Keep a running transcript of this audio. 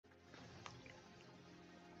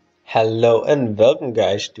Hello and welcome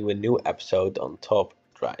guys to a new episode on Top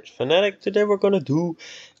Drive Fanatic. Today we're gonna do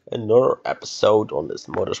another episode on this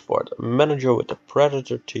Motorsport Manager with the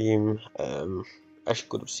Predator team. As you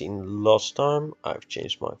could have seen last time, I've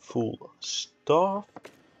changed my full staff,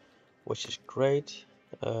 which is great.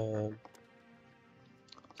 So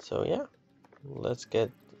yeah, let's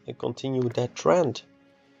continue that trend.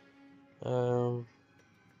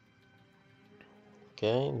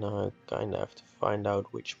 Okay, now I kinda have to find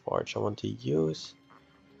out which parts I want to use.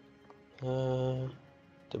 The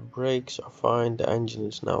brakes are fine, the engine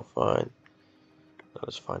is now fine. Now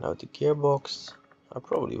let's find out the gearbox. I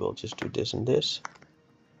probably will just do this and this.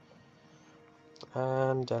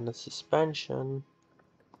 And then the suspension,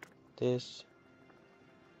 this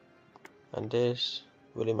and this.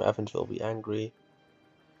 William Evans will be angry.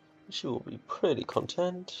 She will be pretty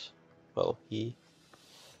content. Well, he.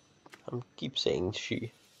 I keep saying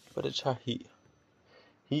she, but it's a he.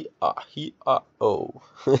 Oh.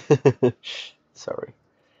 Sorry.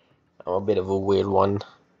 I'm a bit of a weird one.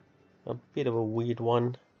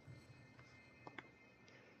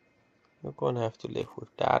 You're gonna have to live with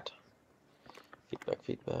that.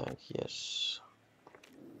 Feedback, yes.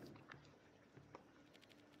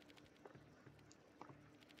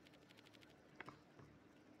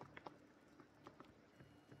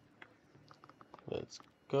 Let's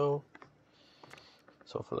go.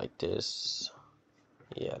 Something like this.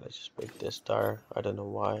 Yeah, let's just pick this tire. I don't know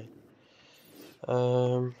why.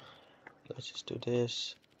 Let's just do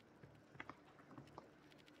this.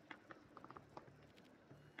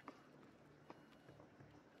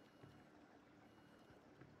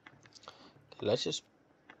 Okay, let's just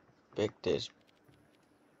pick this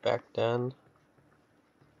back then.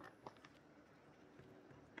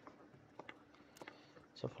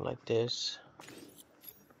 Something like this.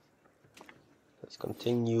 Let's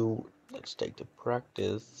continue. Let's take the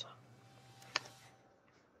practice.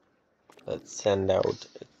 Let's send out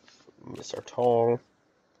Mr. Tong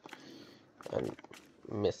and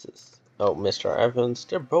Mr. Evans.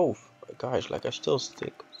 They're both guys. Like, I still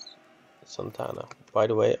stick with Santana. By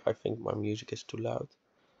the way, I think my music is too loud.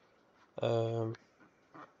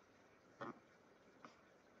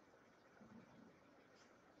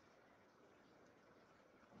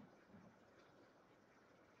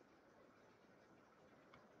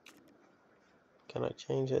 Can I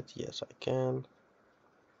change it? Yes, I can.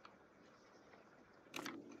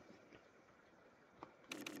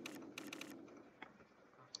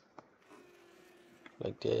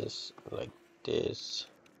 Like this, like this.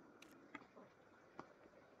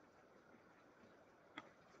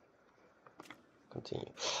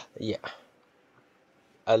 Continue. Yeah.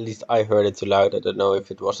 At least I heard it too loud. I don't know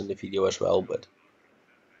if it was in the video as well, but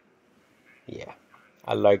yeah.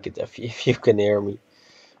 I like it if you can hear me.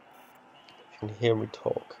 If you can hear me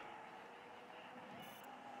talk.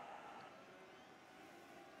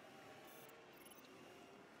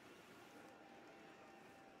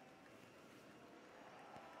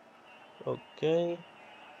 Okay.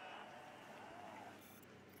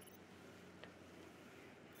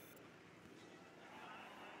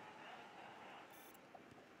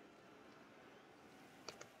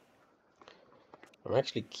 I'm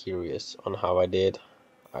actually curious on how I did.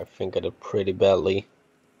 I think I did pretty badly.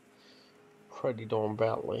 Pretty darn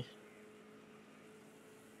badly.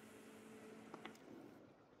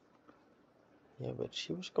 Yeah, but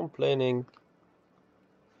she was complaining.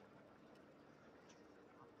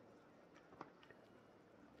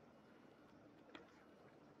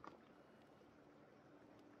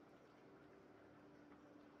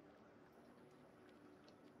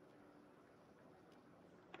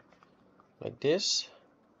 Like this.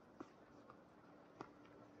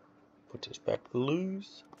 Put this back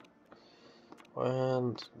loose.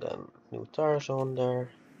 And then new tires on there.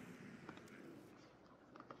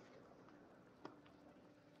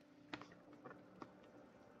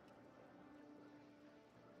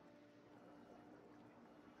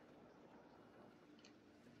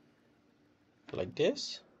 Like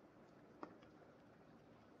this.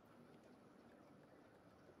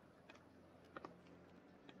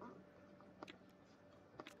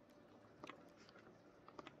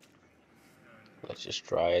 Let's just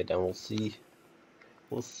try it and we'll see.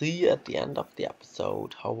 We'll see at the end of the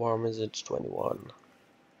episode. How warm is it? It's 21.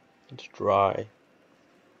 It's dry.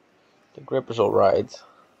 The grip is alright.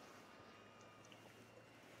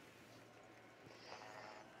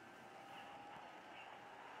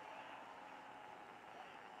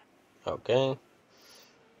 Okay.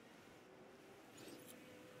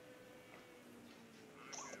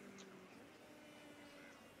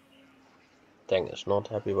 Tang is not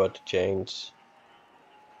happy about the change.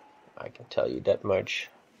 I can tell you that much.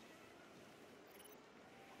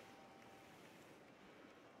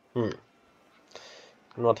 Hmm.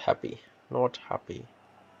 Not happy. Not happy.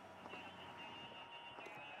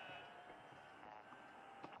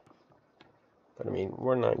 But I mean,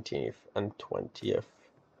 we're 19th and 20th,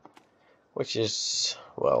 which is,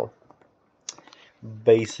 well,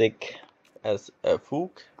 basic as a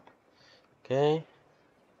Fook. Okay.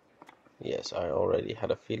 Yes, I already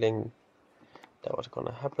had a feeling that was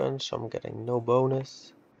gonna happen, so I'm getting no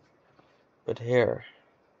bonus. But here,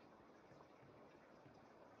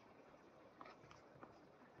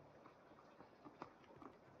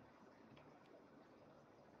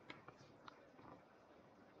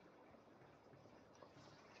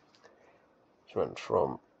 it went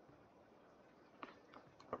from,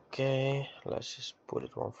 okay, let's just put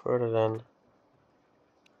it one further then.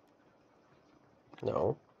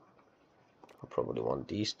 No, I probably want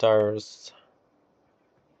these tires.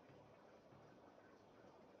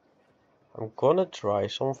 I'm gonna try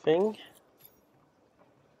something,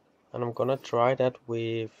 and I'm gonna try that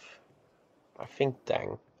with, I think,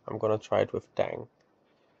 Tang. I'm gonna try it with Tang.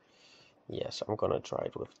 Yes, I'm gonna try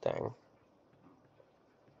it with Tang.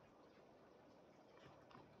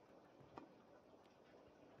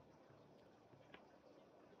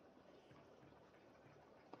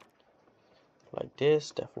 Like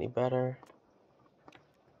this, definitely better.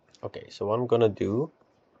 Okay, so what I'm gonna do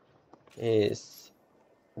is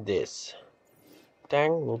this.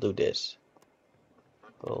 Tang, we'll do this.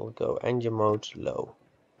 We'll go engine mode low.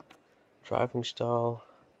 Driving style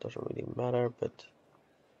doesn't really matter, but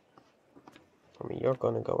I mean, you're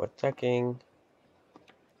gonna go attacking.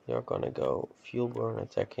 You're gonna go fuel burn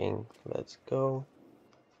attacking. Let's go.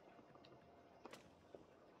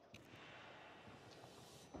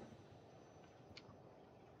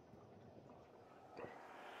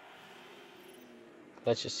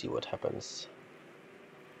 Let's just see what happens.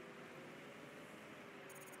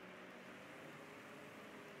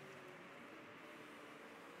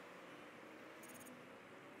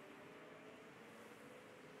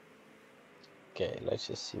 Okay, let's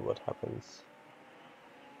just see what happens.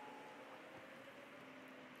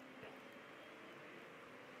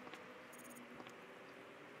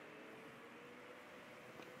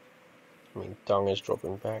 I mean, Tang is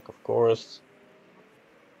dropping back, of course.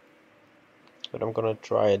 But I'm gonna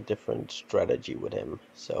try a different strategy with him,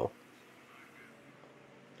 so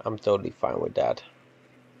I'm totally fine with that.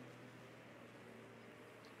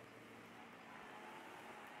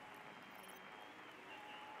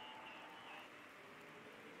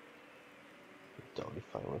 Totally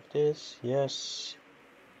fine with this, yes.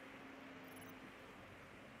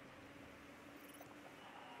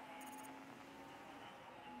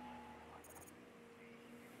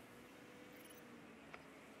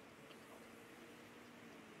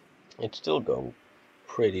 It's still going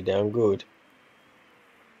pretty damn good.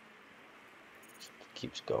 It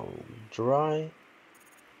keeps going dry.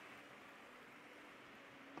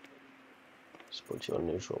 Let's put you on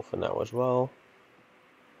neutral for now as well.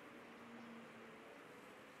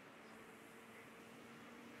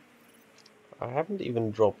 I haven't even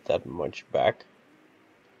dropped that much back.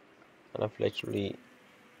 And I've literally...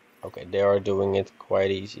 Okay, they are doing it quite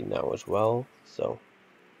easy now as well, so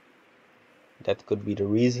that could be the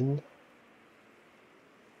reason.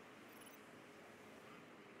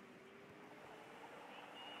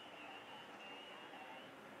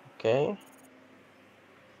 Okay.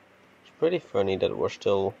 It's pretty funny that we're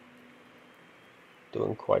still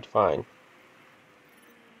doing quite fine.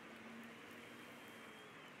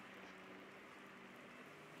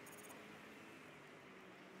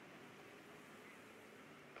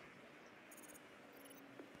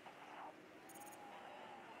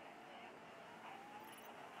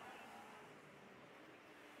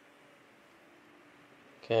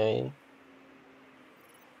 Okay.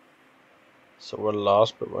 So we're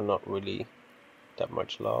lost, but we're not really that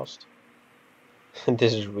much lost.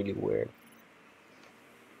 This is really weird.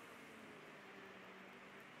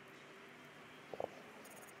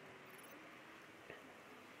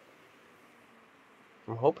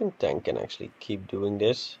 I'm hoping Tank can actually keep doing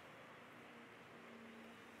this.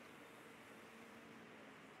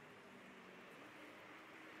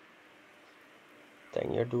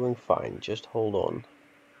 Tank, you're doing fine, just hold on.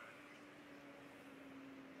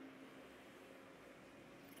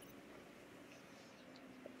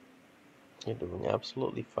 You're doing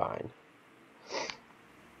absolutely fine.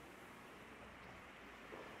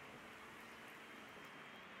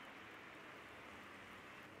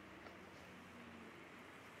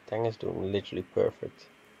 Tang is doing literally perfect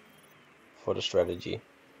for the strategy.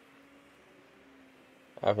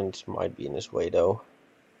 Evans might be in his way though.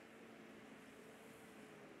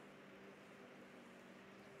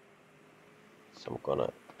 So I'm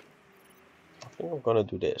gonna I think I'm gonna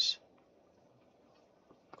do this.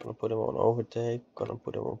 Gonna put him on overtake, gonna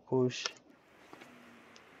put him on push.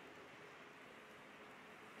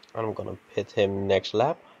 And I'm gonna pit him next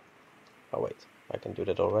lap. Oh wait, I can do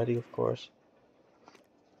that already, of course.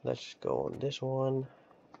 Let's go on this one.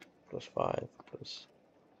 +5, plus...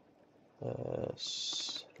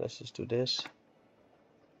 let's just do this.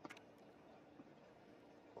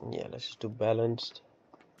 Yeah, let's just do balanced.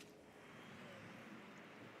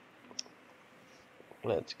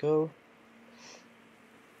 Let's go.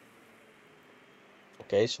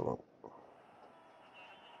 Okay, so...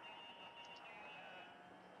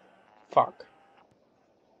 Fuck.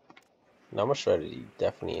 Now my strategy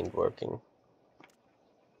definitely ain't working.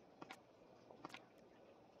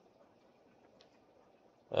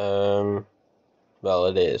 Well,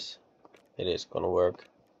 it is. It is gonna work.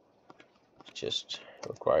 It just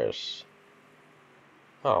requires...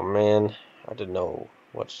 Oh man, I don't know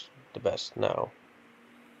what's the best now.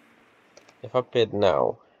 If I pit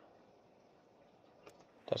now,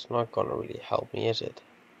 that's not gonna really help me, is it?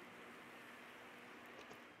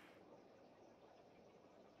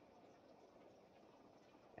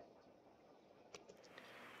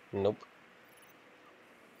 Nope.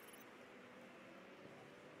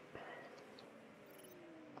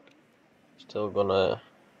 Still gonna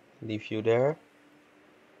leave you there,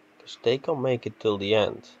 because they can make it till the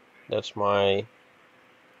end. That's my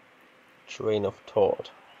train of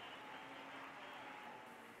thought.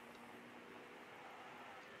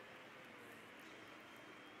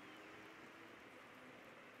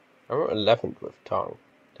 I'm 11th with tongue.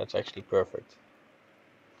 That's actually perfect.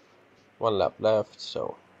 1 lap left,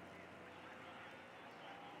 so...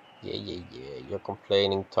 Yeah, you're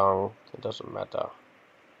complaining, tongue. It doesn't matter.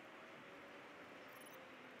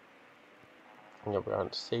 You're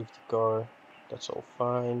behind the safety car. That's all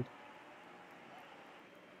fine.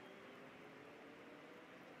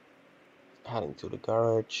 Heading to the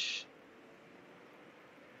garage.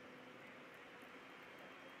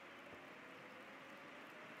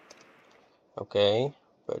 Okay,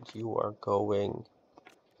 but you are going...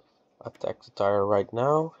 Attack the tire right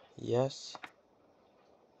now. Yes.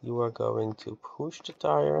 You are going to push the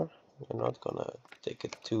tire. You're not gonna take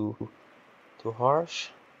it too harsh.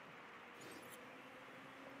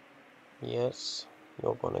 Yes.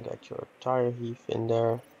 You're gonna get your tire heave in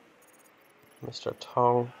there, Mr.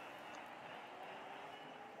 Tong.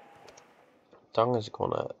 Tong is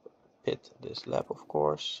gonna pit this lap, of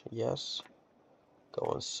course. Yes.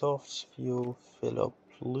 Go on softs fuel. Fill up,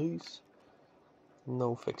 please.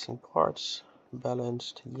 No fixing parts.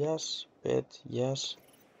 Balanced. Yes. Pit. Yes.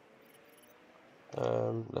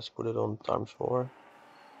 Let's put it on ×4.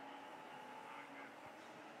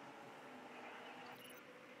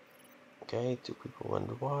 Okay, 2 people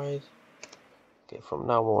went wide. Okay, from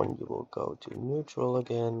now on you will go to neutral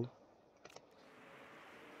again.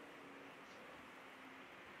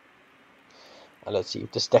 And let's see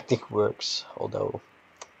if this tactic works, although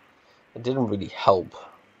it didn't really help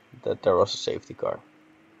that there was a safety car.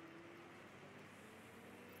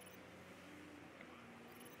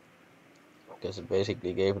 Because it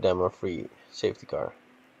basically gave them a free safety car.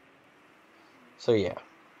 So yeah.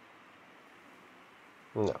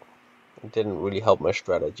 No. It didn't really help my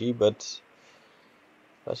strategy, but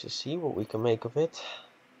let's just see what we can make of it.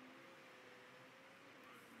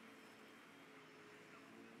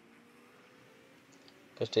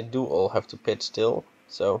 Because they do all have to pit still,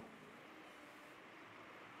 so...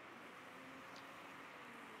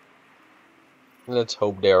 Let's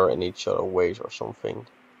hope they are in each other's ways or something.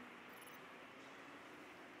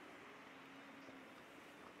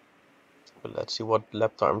 But let's see what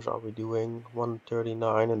lap times are we doing.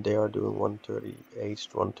 1:39 and they are doing 1:38,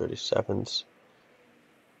 1:37s.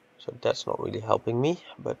 So that's not really helping me,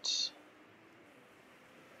 but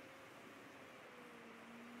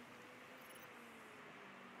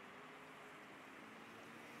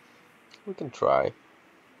we can try.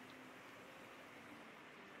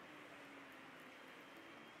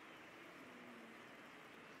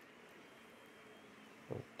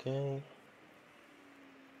 Okay.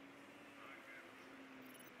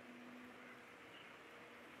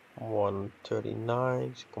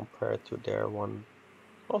 $139 compared to their one,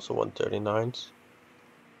 also 139s.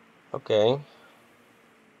 Okay.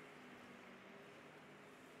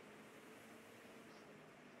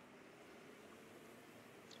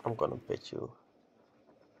 I'm gonna pit you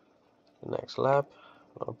the next lap.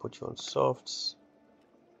 I'm gonna put you on softs.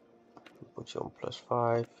 Put you on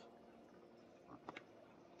 +5.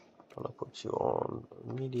 I'm gonna put you on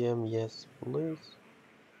medium, yes please.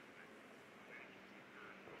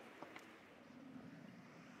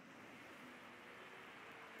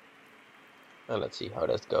 And let's see how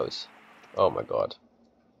that goes. Oh my god.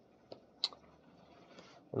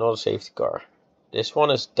 Another safety car. This one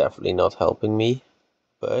is definitely not helping me,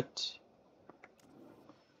 but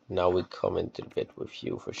now we come into the pit with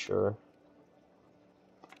you for sure.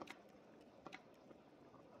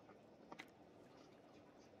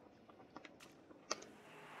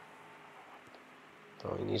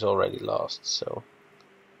 Oh, and he's already lost, so.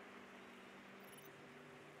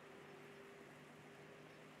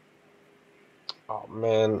 Oh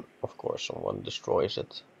man, of course someone destroys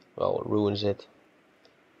it. Well, ruins it.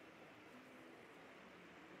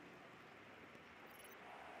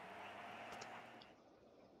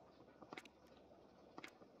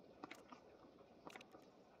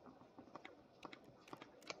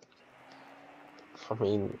 I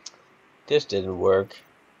mean, this didn't work.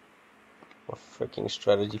 My freaking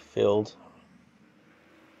strategy failed.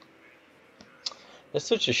 It's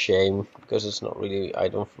such a shame, because it's not really, I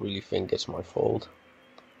don't really think it's my fault.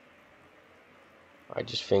 I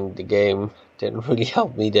just think the game didn't really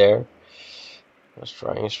help me there. Let's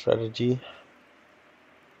try a strategy.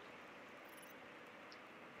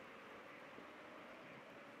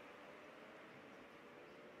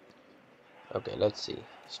 Okay, let's see.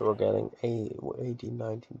 So we're getting 18,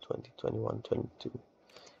 19, 20, 21, 22.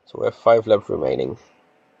 So we have 5 laps remaining.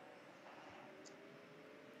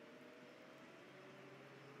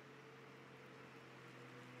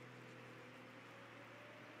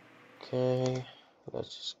 Okay,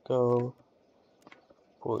 let's just go.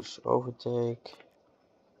 Push, overtake.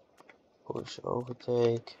 Push,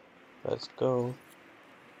 overtake. Let's go.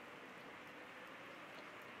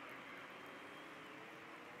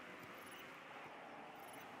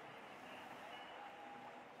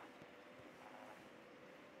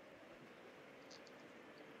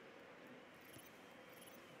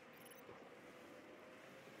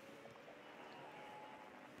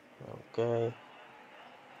 Okay.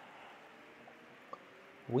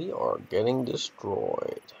 We are getting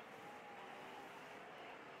destroyed.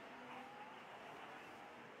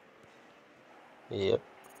 Yep.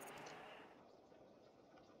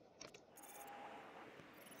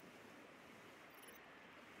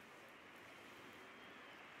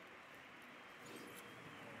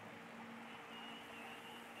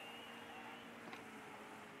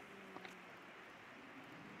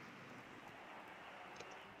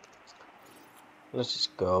 Let's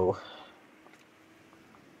just go.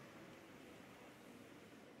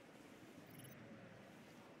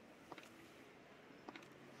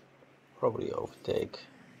 Probably overtake.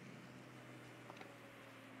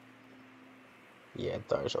 Yeah,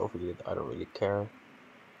 tires overheated. I don't really care.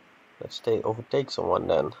 Let's stay overtake someone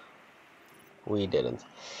then. We didn't.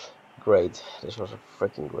 Great. This was a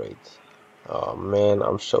freaking great. Oh man,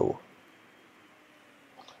 I'm so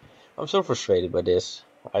frustrated by this.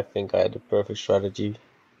 I think I had the perfect strategy,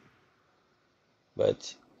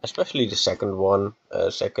 but especially the second one,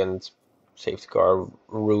 second safety car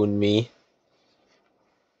ruined me.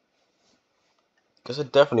 Because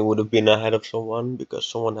it definitely would have been ahead of someone, because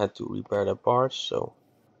someone had to repair their parts, so.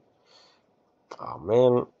 Oh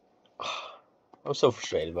man. I'm so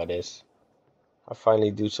frustrated by this. I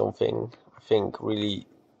finally do something, I think, really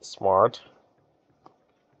smart.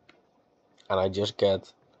 And I just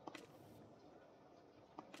get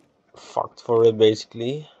fucked for it,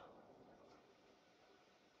 basically.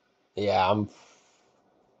 Yeah, I'm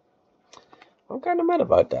kind of mad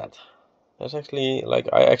about that. That's actually, like,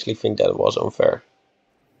 I actually think that was unfair.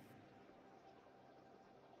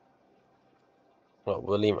 Well,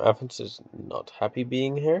 William Evans is not happy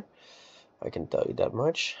being here. I can tell you that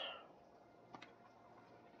much.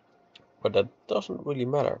 But that doesn't really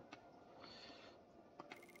matter.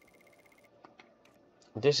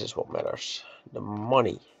 This is what matters. The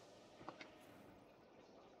money.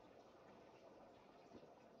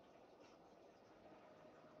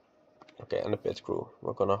 Okay, and the pit crew.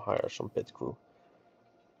 We're gonna hire some pit crew.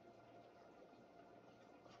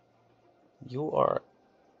 You are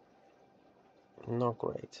not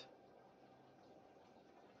great.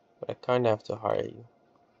 But I kinda have to hire you.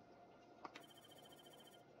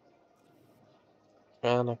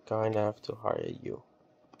 And I kinda have to hire you.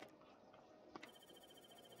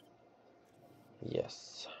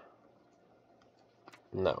 Yes.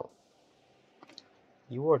 Now.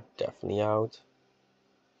 You are definitely out.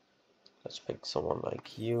 Let's pick someone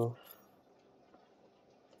like you.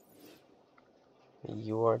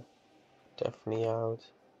 You are definitely out.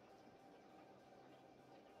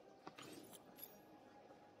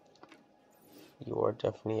 You are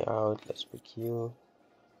definitely out. Let's pick you.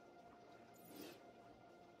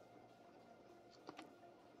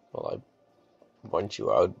 Well, I want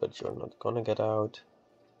you out, but you're not gonna get out.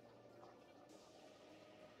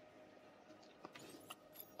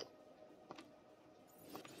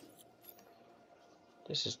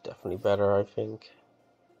 This is definitely better, I think.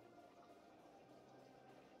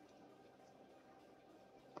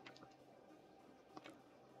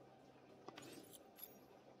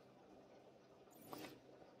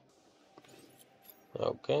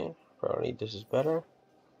 Okay, apparently this is better.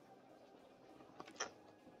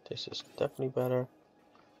 This is definitely better.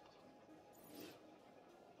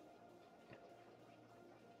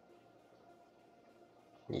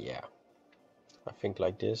 Yeah, I think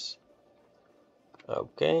like this.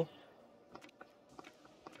 Okay.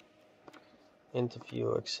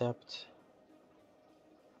 Interview accept.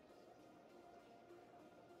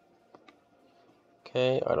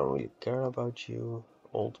 Okay, I don't really care about you,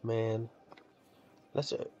 old man.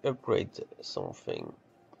 Let's upgrade something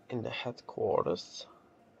in the headquarters.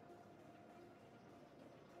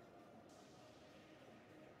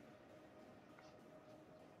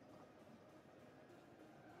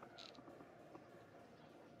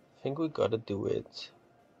 I think we gotta do it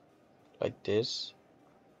like this.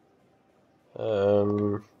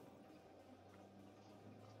 I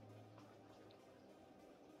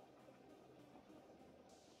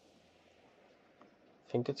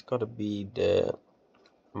think it's gotta be the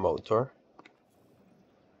motor.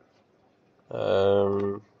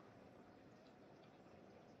 Oh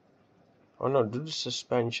no, do the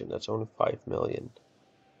suspension, that's only 5 million.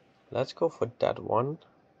 Let's go for that one.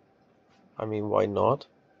 I mean, why not?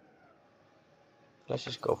 Let's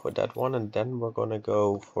just go for that one, and then we're gonna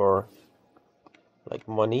go for like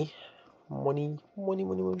money. Money.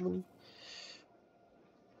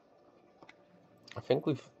 I think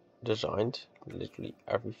we've designed literally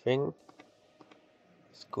everything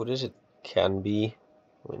as good as it can be.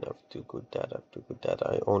 We have two good data, I have two good data.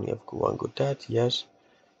 I only have one good data, yes.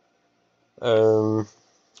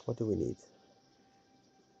 What do we need?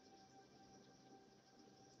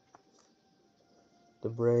 The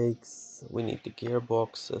brakes, we need the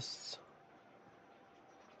gearboxes.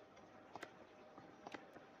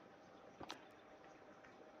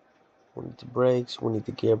 We need the brakes, we need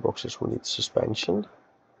the gearboxes, we need suspension.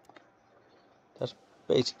 That's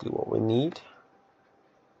basically what we need.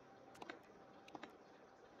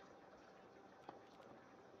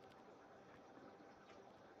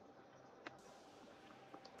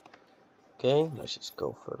 Okay, let's just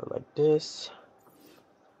go further like this.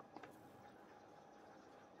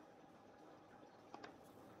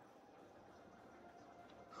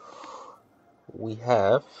 We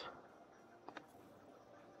have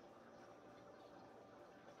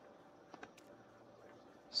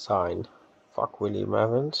sign. Fuck William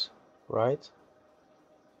Evans, right?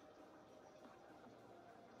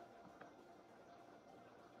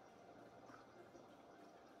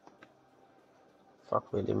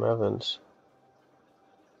 Fuck William Evans.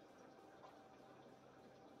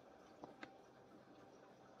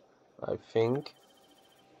 I think.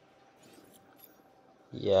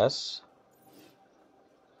 Yes.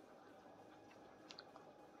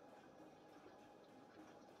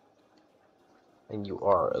 And you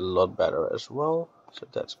are a lot better as well, so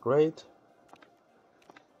that's great.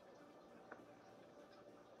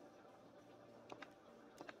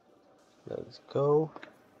 Let's go.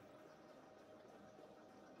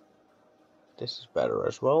 This is better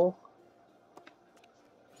as well.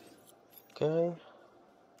 Okay.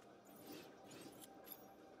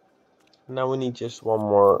 Now we need just one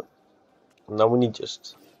more. Now we need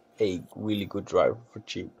just a really good driver for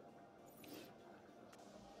cheap.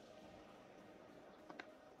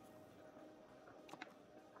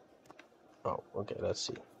 Oh, okay, let's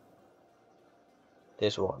see.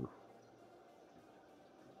 This one.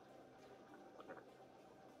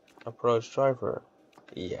 Approach driver.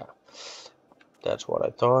 Yeah, that's what I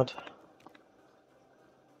thought.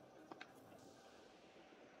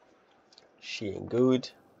 She ain't good.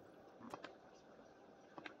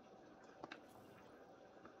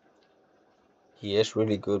 He is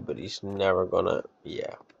really good, but he's never gonna.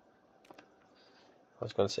 Yeah. I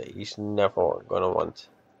was gonna say he's never gonna want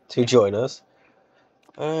to join us.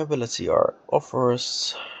 But let's see our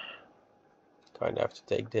offers. Kind of have to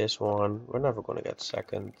take this one. We're never gonna get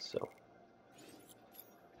second, so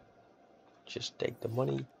just take the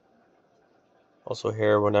money. Also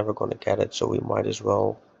here, we're never gonna get it, so we might as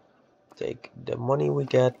well take the money we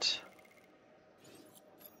get.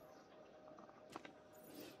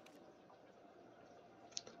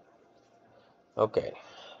 Okay.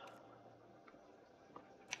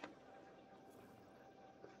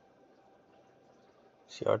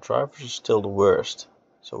 See, our drivers are still the worst,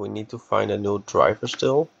 so we need to find a new driver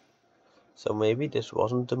still. So maybe this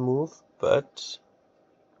wasn't the move, but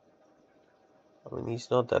I mean, he's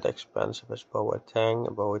not that expensive as Boateng.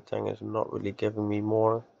 Boateng is not really giving me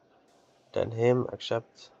more. Then him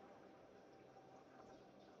accept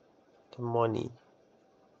the money.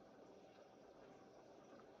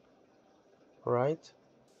 Right?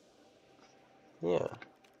 Yeah.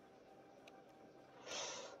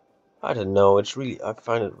 I don't know, I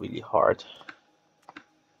find it really hard.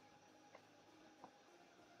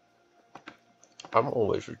 I'm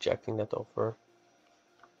always rejecting that offer.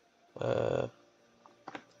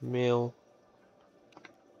 Mail.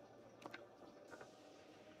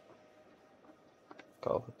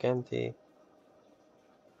 Calvacanti.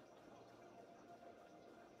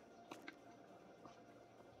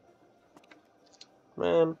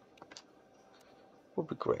 Man, would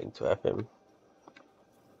be great to have him.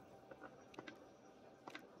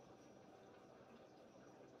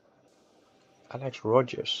 Alex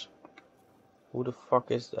Rogers. Who the fuck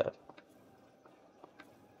is that?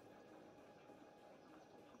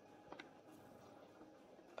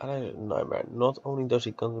 Alex Nightmare. Not only does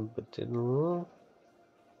he come, but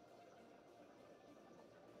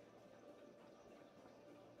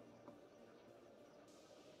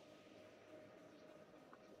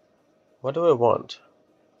what do I want?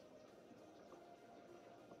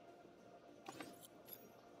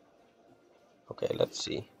 Okay, let's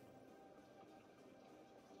see.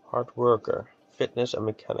 Hard worker. Fitness and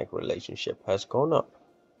mechanic relationship has gone up.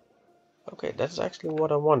 Okay, that's actually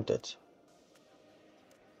what I wanted.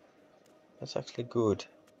 That's actually good.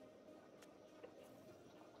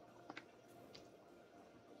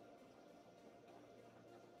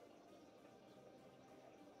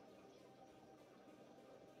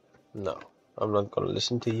 No, I'm not gonna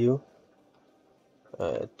listen to you.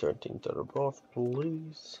 13 to above,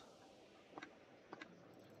 please.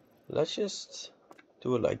 Let's just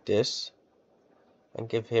do it like this and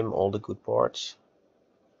give him all the good parts.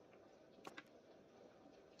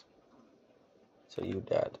 So you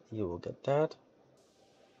will get that.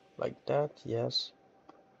 Like that, yes.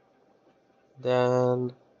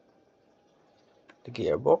 Then the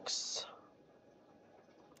gearbox.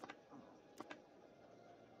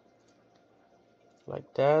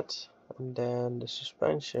 Like that. And then the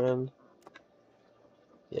suspension.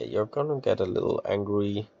 Yeah, you're gonna get a little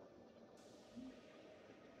angry.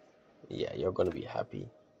 Yeah, you're gonna be happy.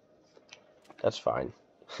 That's fine.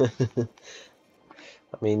 I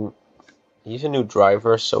mean, he's a new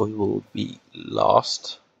driver, so he will be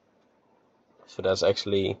lost. So that's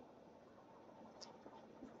actually...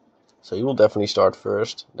 So he will definitely start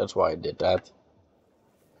first. That's why I did that.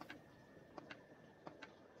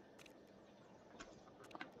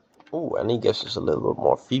 Oh, and he gives us a little bit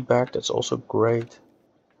more feedback. That's also great.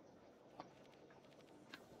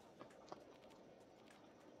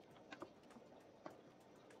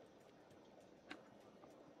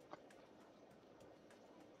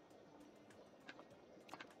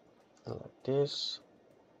 Like this.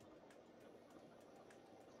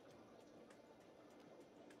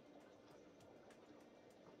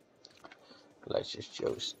 Let's just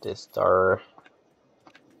choose this star.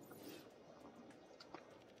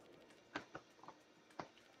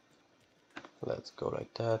 Let's go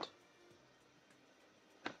like that.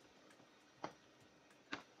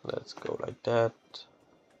 Let's go like that.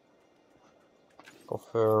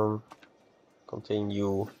 Confirm.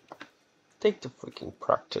 Continue. Take the freaking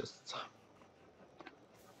practice.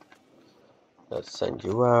 Let's send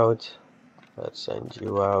you out. Let's send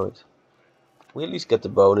you out. We at least get the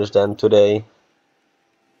bonus then today.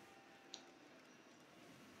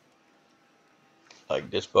 Like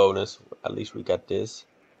this bonus. At least we get this.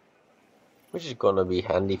 Which is gonna be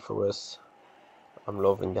handy for us. I'm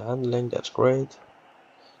loving the handling. That's great.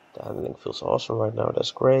 The handling feels awesome right now.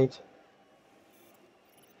 That's great.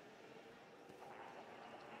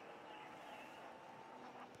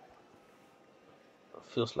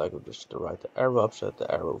 Feels like we just to write the arrow upset.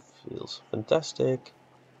 The arrow feels fantastic.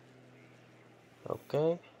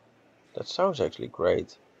 Okay, that sounds actually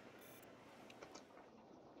great.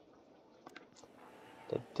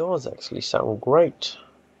 That does actually sound great.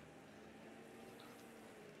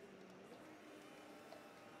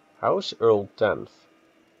 How's Earl 10th?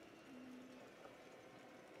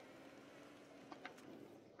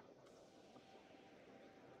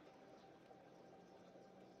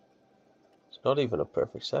 It's not even a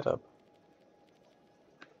perfect setup.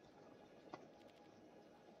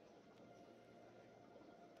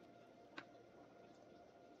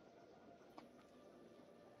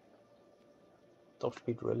 Top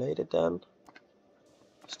speed related then.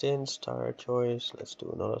 Stints, tire choice. Let's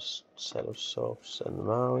do another set of softs. Send them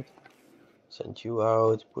out. Send you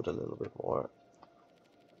out. Put a little bit more.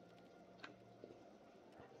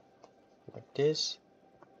 Like this.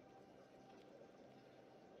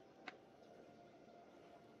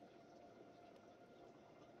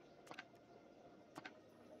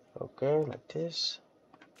 Okay, like this.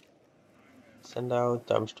 Send out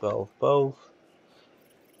times 12 both.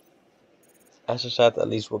 As I said, at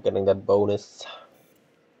least we're getting that bonus.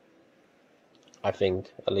 I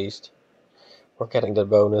think, at least. We're getting that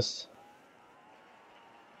bonus.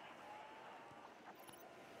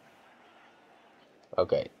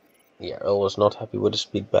 Okay. Yeah, Earl was not happy with the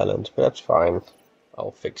speed balance, but that's fine.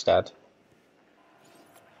 I'll fix that.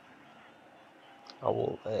 I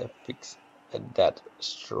will fix that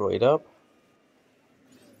straight up.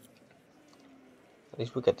 At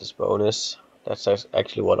least we get this bonus. That's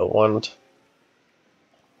actually what I want.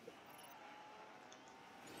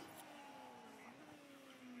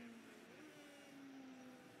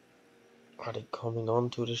 Are they coming on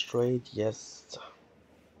to the straight? Yes.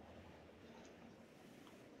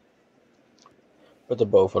 But they're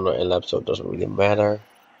both on the in-lap, so it doesn't really matter.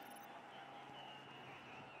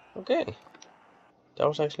 Okay. That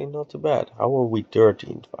was actually not too bad. How were we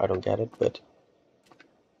 13th? I don't get it, but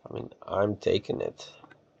I mean, I'm taking it.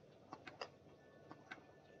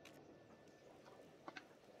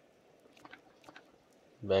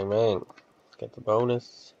 Bang bang. Get the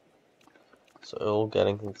bonus. So Earl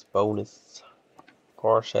getting his bonus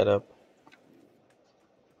car setup.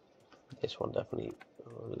 This one definitely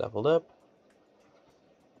leveled up.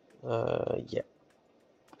 Yeah.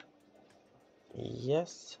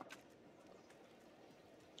 Yes.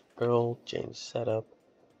 Earl change setup.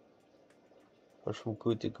 Went from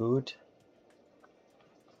good to good.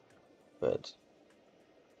 But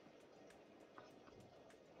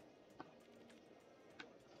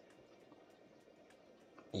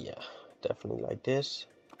yeah, definitely like this.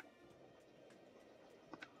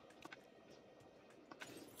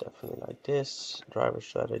 Definitely like this. Driver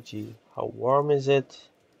strategy. How warm is it?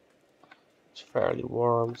 It's fairly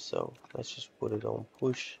warm, so let's just put it on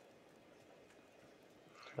push.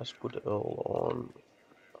 Let's put it all on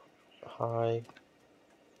high.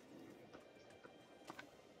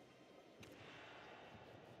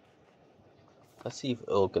 Let's see if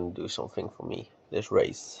Earl can do something for me this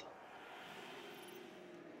race.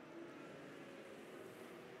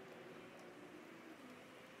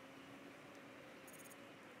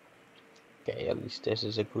 Okay, at least this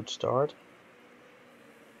is a good start.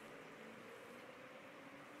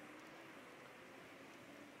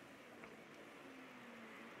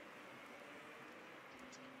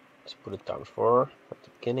 Let's put it times 4 at the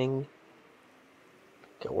beginning.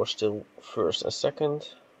 Okay, we're still first and second.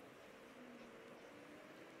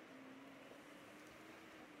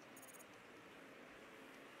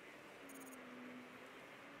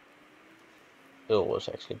 Earl was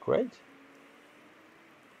actually great.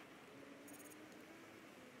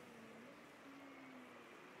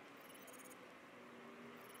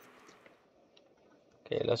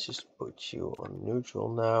 Okay, let's just put you on neutral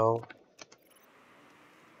now.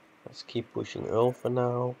 Let's keep pushing Earl for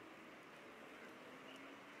now.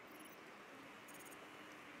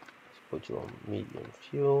 Let's put you on medium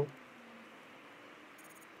fuel.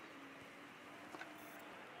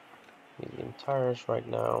 Medium tires right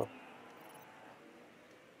now.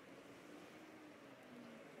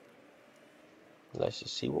 Let's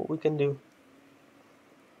just see what we can do.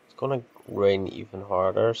 It's gonna rain even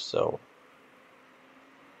harder, so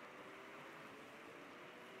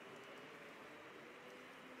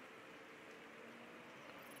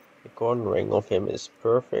the cornering of him is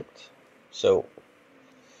perfect. So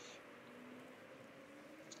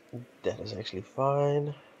that is actually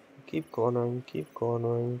fine. Keep cornering, keep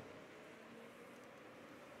cornering.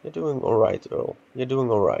 You're doing alright, Earl. You're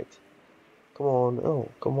doing alright. Come on,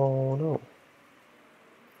 Earl. Come on, Earl.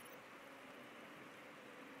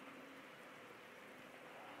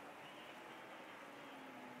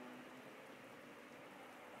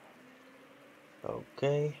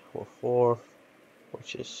 Okay, we're fourth,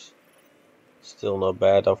 which is still not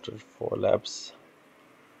bad after 4 laps.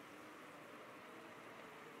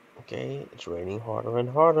 Okay, it's raining harder and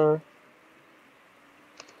harder.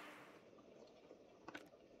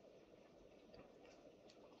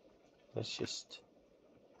 Let's just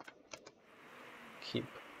keep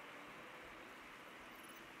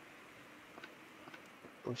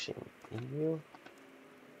pushing you.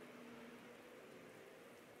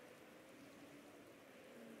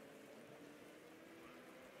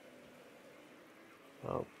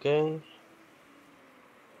 Okay.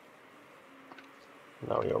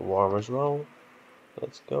 Now you're warm as well.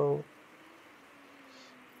 Let's go.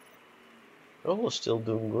 Earl is still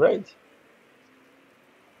doing great.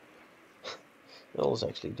 Earl's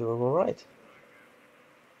actually doing alright.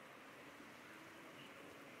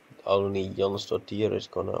 Only Jan Stortier is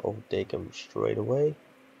gonna overtake him straight away.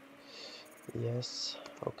 Yes.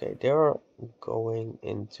 Okay, they're going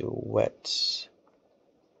into wets.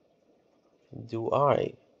 Do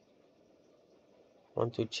I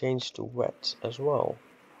want to change to wet as well?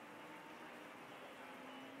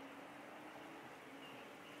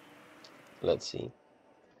 Let's see.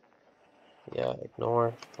 Yeah,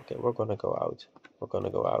 ignore. Okay, we're gonna go out. We're gonna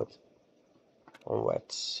go out on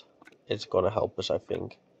wets. It's gonna help us, I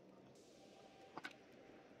think.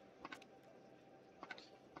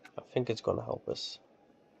 I think it's gonna help us.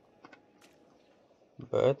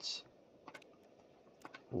 But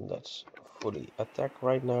let's fully attack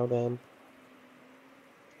right now then.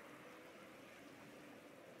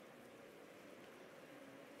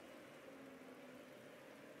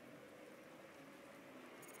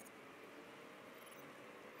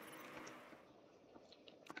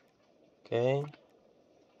 Okay.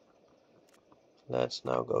 Let's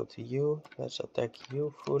now go to you. Let's attack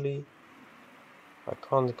you fully. I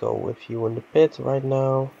can't go with you in the pit right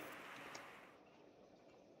now.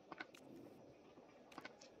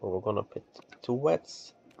 But we're gonna pit 2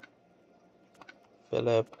 wets.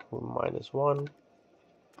 Philip, -1.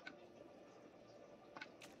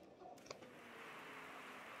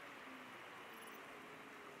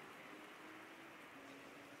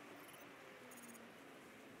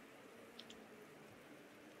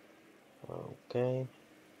 Okay.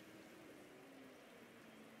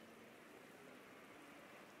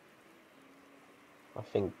 I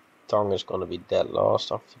think Tong is gonna be dead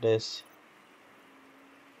last after this.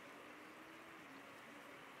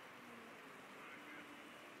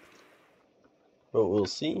 But we'll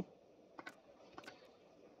see.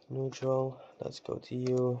 Neutral, let's go to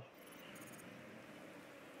you.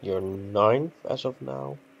 You're 9th as of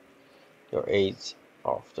now. You're 8th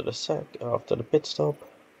after the pit stop.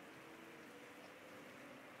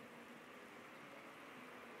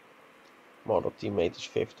 Model teammate is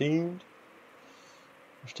 15th.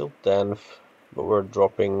 We're still 10th, but we're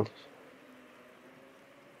dropping.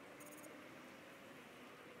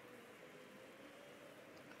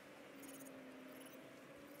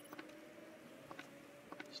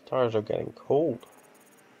 Tires are getting cold.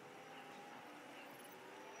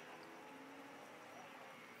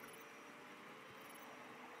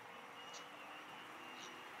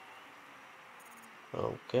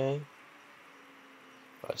 Okay.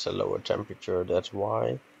 It's a lower temperature, that's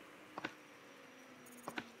why.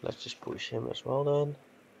 Let's just push him as well then.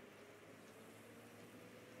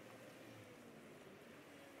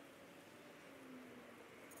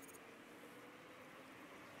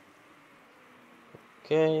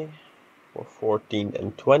 Okay. We're 14th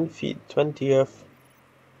and 20th.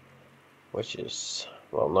 Which is,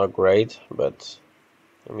 well, not great, but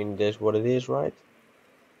I mean, it is what it is, right?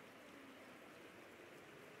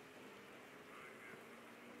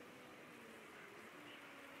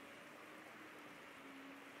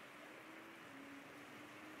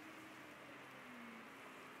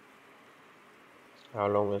 How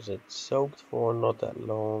long is it soaked for? Not that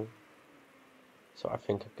long. So I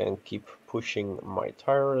think I can keep pushing my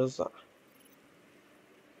tires.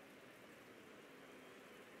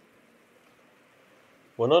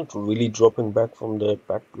 We're not really dropping back from the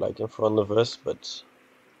back like in front of us, but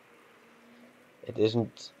it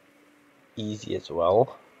isn't easy as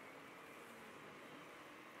well.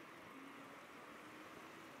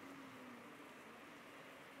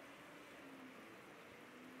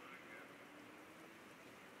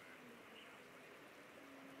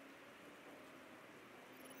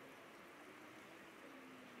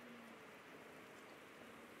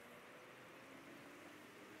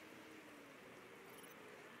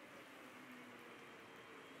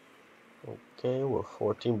 Okay, we're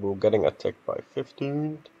 14, we're getting attacked by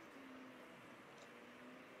 15.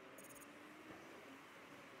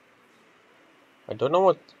 I don't know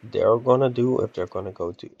what they're gonna do, if they're gonna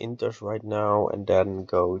go to inters right now and then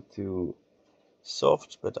go to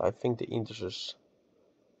softs, but I think the inters is,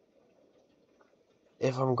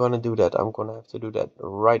 if I'm gonna do that, I'm gonna have to do that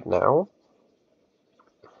right now.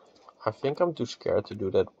 I think I'm too scared to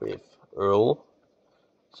do that with Earl,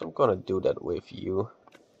 so I'm gonna do that with you.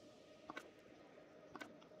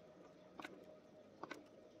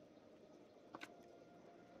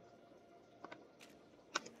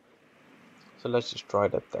 So let's just try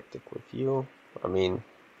that tactic with you. I mean,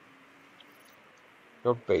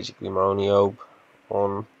 you're basically my only hope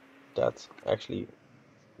on that actually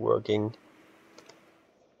working.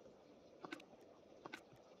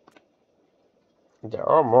 There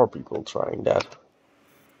are more people trying that.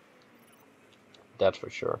 That's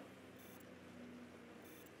for sure.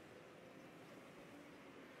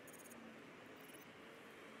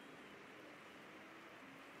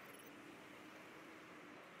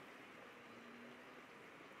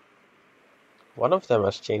 One of them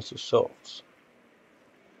has changed to softs,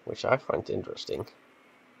 which I find interesting.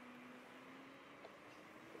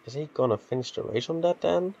 Is he gonna finish the race on that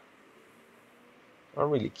then? I'm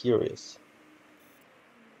really curious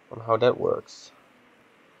on how that works.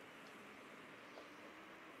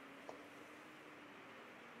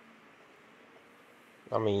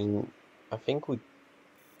 I mean, I think we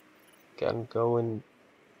can go in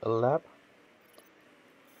a lap.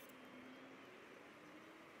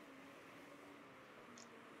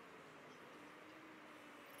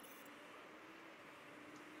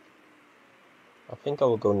 I think I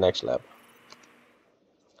will go next lap.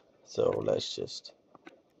 So let's just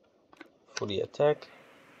fully attack.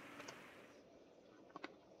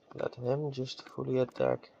 Let him just fully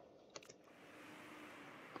attack.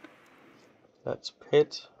 Let's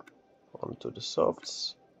pit onto the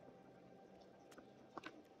softs.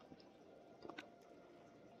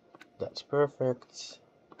 That's perfect.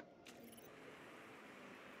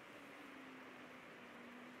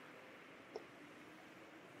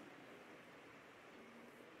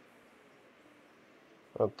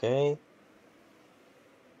 Okay.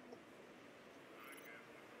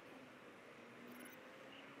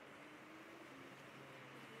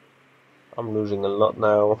 I'm losing a lot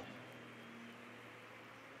now.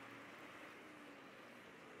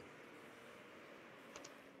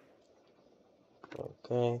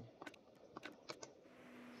 Okay.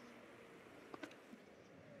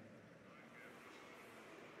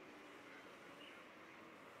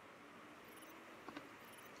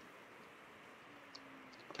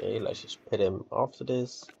 Okay, let's just pit him after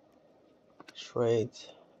this. Straight.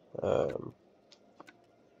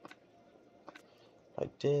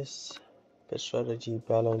 Like this. Pit strategy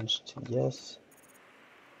balanced, yes.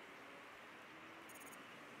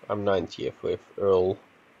 I'm 90th with Earl.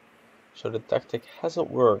 So the tactic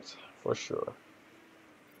hasn't worked for sure.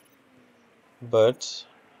 But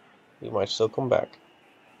we might still come back.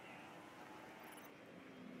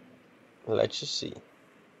 Let's just see.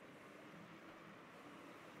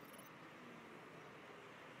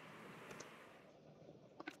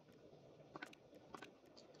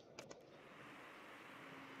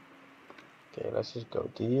 Okay, let's just go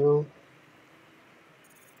to you.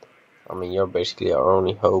 I mean, you're basically our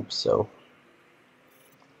only hope, so.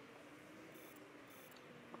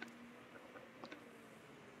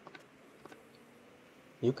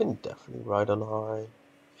 You can definitely ride on high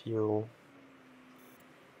fuel.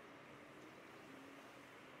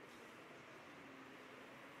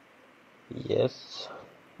 Yes.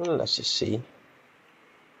 Well, let's just see.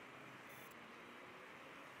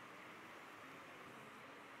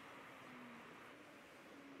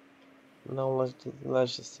 Now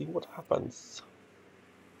let's just see what happens.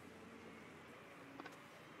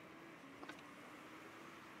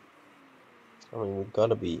 I mean, we've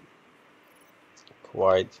gotta be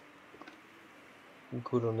quite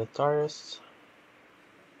good on the tires.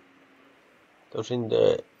 Those on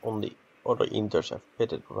the other Inters have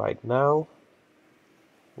pitted right now.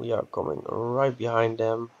 We are coming right behind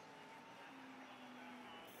them.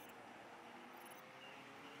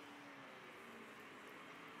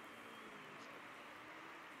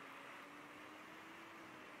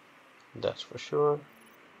 That's for sure.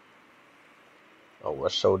 Oh, we're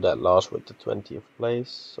so dead last with the 20th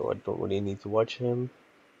place, so I don't really need to watch him.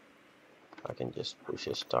 I can just push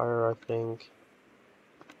his tire, I think.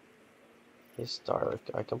 His tire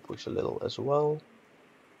I can push a little as well.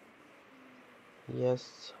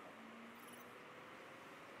 Yes.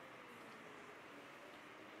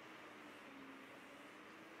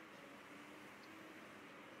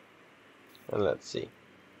 And let's see.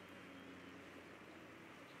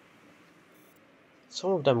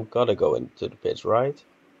 Some of them gotta go into the pits, right?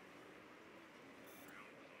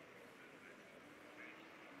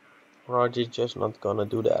 Or are they just not gonna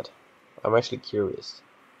do that? I'm actually curious.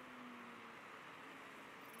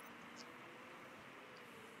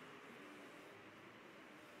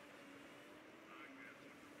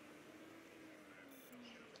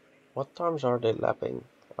 What times are they lapping?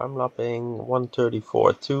 I'm lapping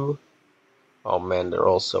 1:34 too. Oh man, they're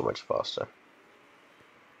all so much faster.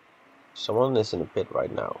 Someone is in the pit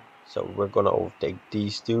right now, so we're gonna overtake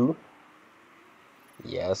these two.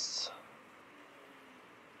 Yes.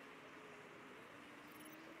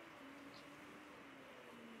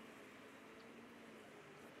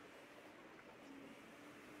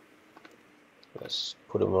 Let's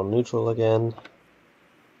put him on neutral again.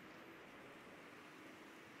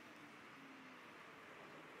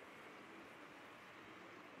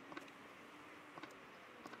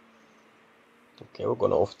 Okay, we're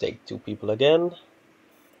gonna overtake two people again.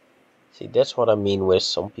 See, that's what I mean with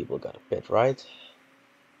some people gotta pit, right?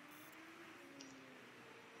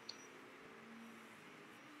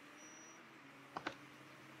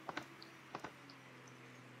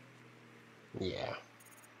 Yeah.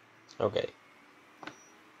 Okay.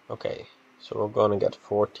 Okay. So we're gonna get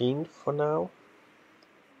 14 for now.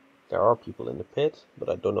 There are people in the pit, but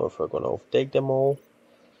I don't know if we're gonna overtake them all.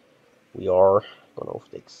 We are gonna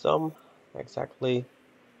overtake some. Exactly.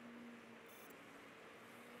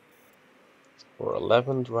 We're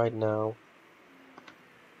 11th right now.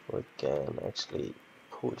 We can actually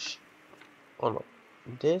push on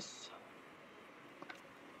this.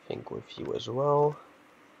 I think with you as well.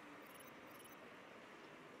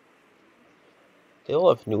 They all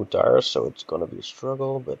have new tires, so it's gonna be a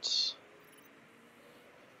struggle, but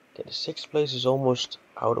okay, the 6th place is almost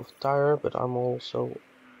out of tire, but I'm also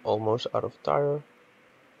almost out of tire.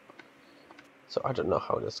 So I don't know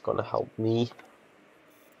how that's gonna help me.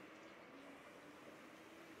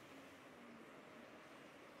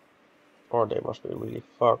 Or they must be really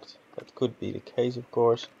fucked. That could be the case, of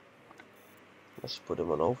course. Let's put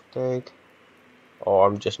them on overtake. Oh,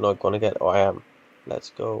 I'm just not gonna get. Oh, I am.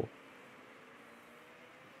 Let's go.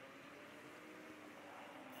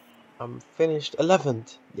 I'm finished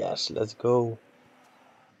 11th. Yes, let's go.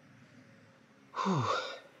 Whew.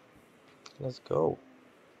 Let's go.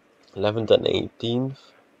 11th and 18th.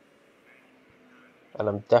 And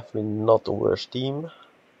I'm definitely not the worst team.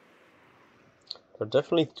 There are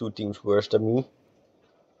definitely 2 teams worse than me.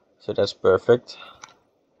 So that's perfect.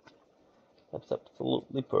 That's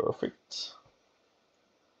absolutely perfect.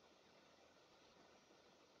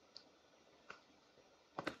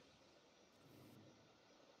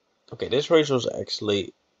 Okay, this race was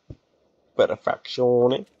actually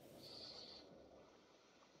perfection.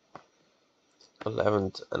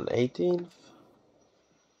 11th and 18th.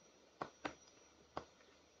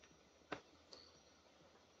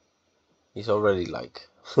 He's already like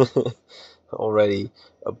already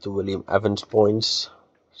up to William Evans points,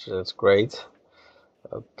 so that's great.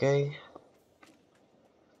 Okay,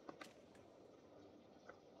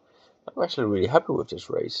 I'm actually really happy with this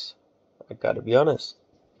race. I gotta be honest.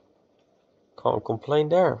 Can't complain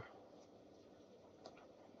there.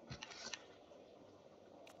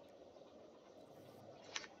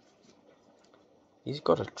 He's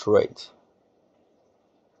got a trait.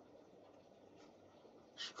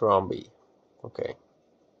 Stromby. Okay.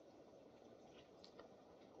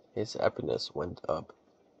 His happiness went up.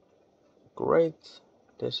 Great.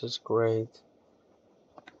 This is great.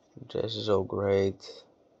 This is all great.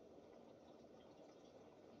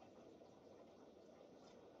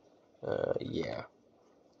 Yeah.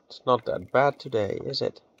 It's not that bad today, is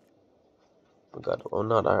it? We got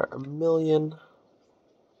another 1,000,000.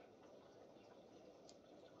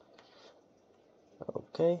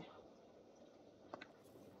 Okay.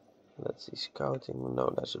 Let's see scouting.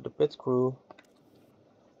 No, that's the pit crew.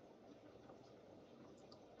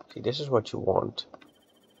 See, this is what you want.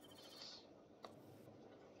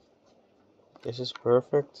 This is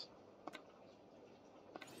perfect.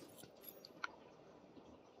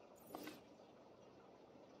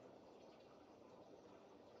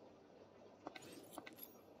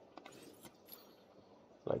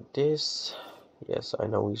 Like this. Yes, I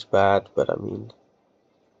know he's bad, but I mean,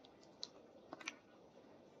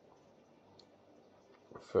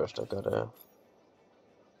 first I gotta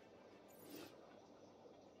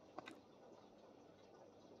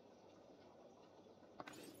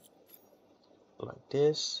like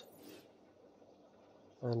this,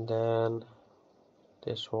 and then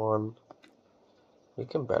this one. We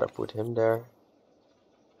can better put him there.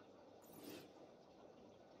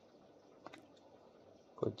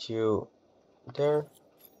 Put you there.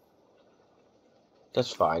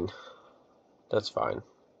 That's fine. That's fine.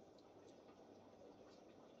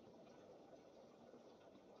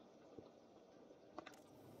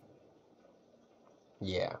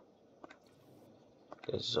 Yeah.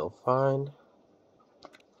 This is all fine.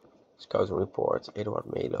 Scouting report, Eduard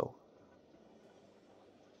Melo.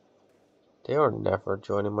 They are never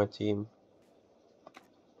joining my team.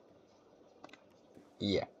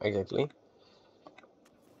 Yeah, exactly.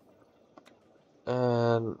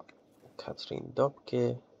 And Katrien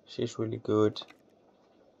Dobke, she's really good.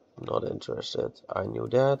 Not interested. I knew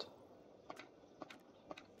that.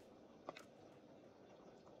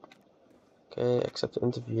 Okay, accept the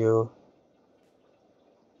interview.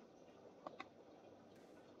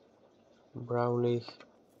 Brownlee.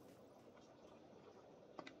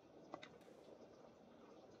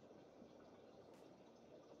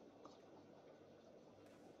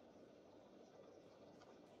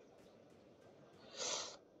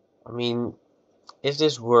 I mean, is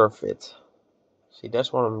this worth it? See,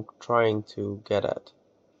 that's what I'm trying to get at.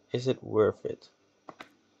 Is it worth it?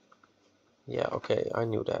 Yeah, okay, I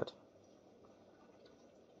knew that.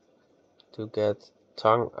 To get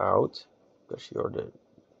tongue out, because you're the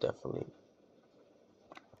definitely.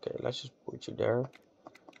 Okay, let's just put you there.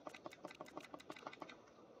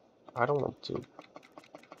 I don't want to.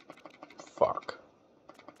 Fuck.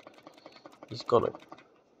 He's gonna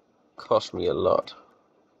cost me a lot.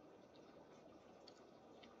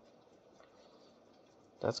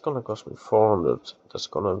 That's gonna cost me 400. That's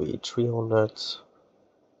gonna be 300. It's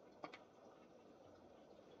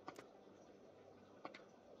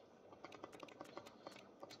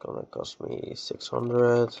gonna cost me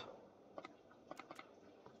 600.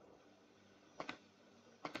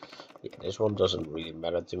 Yeah, this one doesn't really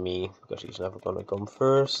matter to me because he's never gonna come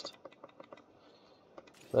first.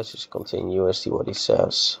 Let's just continue and see what he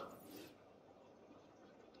says.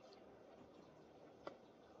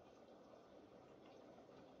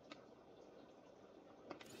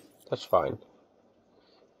 That's fine.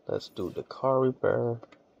 Let's do the car repair.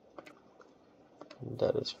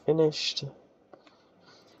 That is finished.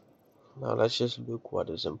 Now let's just look what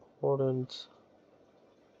is important.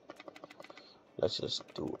 Let's just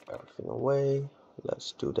do everything away.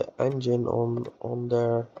 Let's do the engine on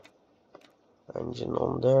there. Engine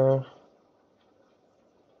on there.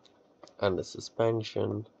 And the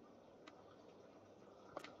suspension.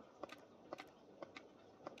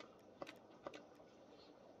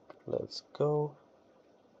 Let's go.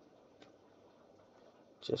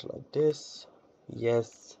 Just like this.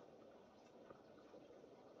 Yes.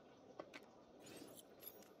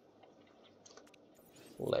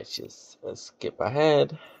 Let's just skip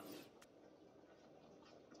ahead.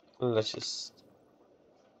 Let's just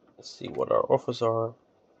see what our offers are.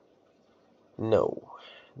 No.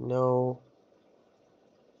 No.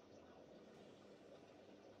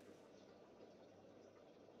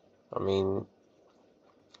 I mean,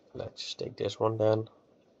 let's just take this one then.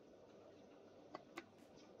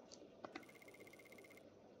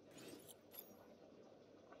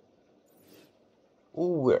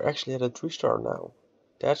 Ooh, we're actually at a 3-star now.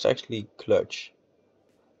 That's actually clutch.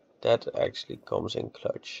 That actually comes in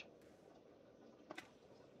clutch.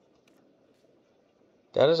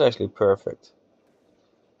 That is actually perfect.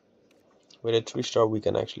 With a 3-star we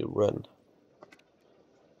can actually run.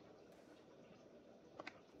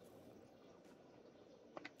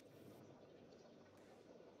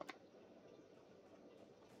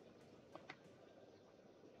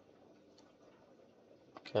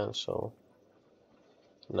 Cancel.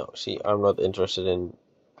 No, see, I'm not interested in...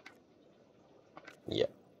 Yeah,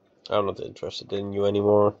 I'm not interested in you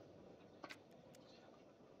anymore.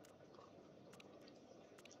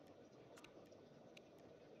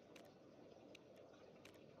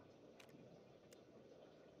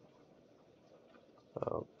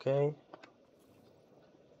 Okay.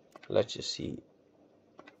 Let's just see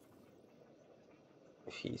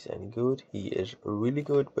if he's any good. He is really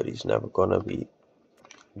good, but he's never gonna be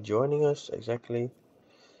joining us exactly.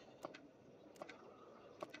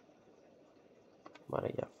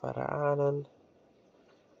 Maria Faraanen,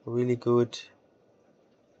 really good.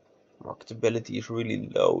 Marketability is really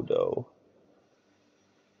low though.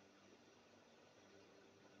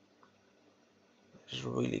 He's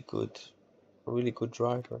really good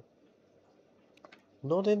driver.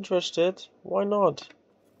 Not interested? Why not?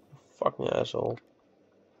 Fucking asshole.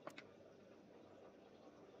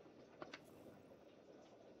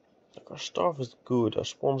 Like, our staff is good, our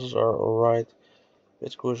sponsors are alright,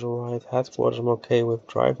 pit crew is alright, headquarters I'm okay with,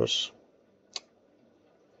 drivers.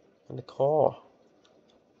 And the car.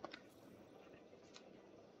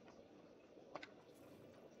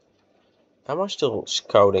 Am I still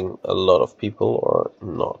scouting a lot of people or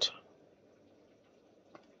not?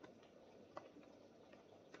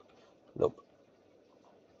 Nope.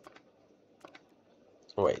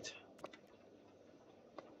 Wait.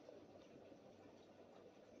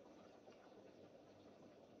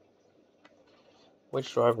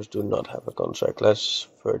 Which drivers do not have a contract? Let's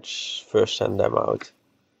first send them out.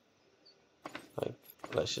 Like,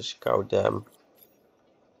 let's just scout them.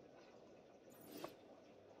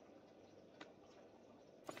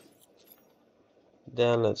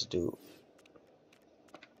 Then let's do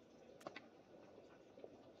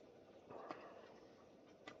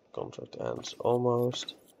contract ends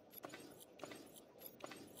almost.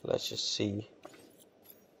 Let's just see.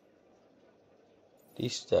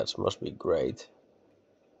 These stats must be great.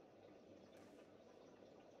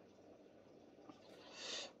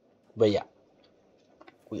 But yeah,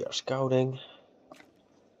 we are scouting.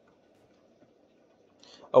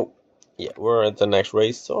 Oh, yeah, we're at the next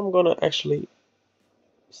race, so I'm gonna actually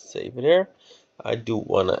save it here. I do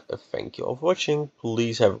wanna thank you all for watching.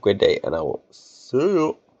 Please have a great day, and I will see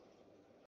you.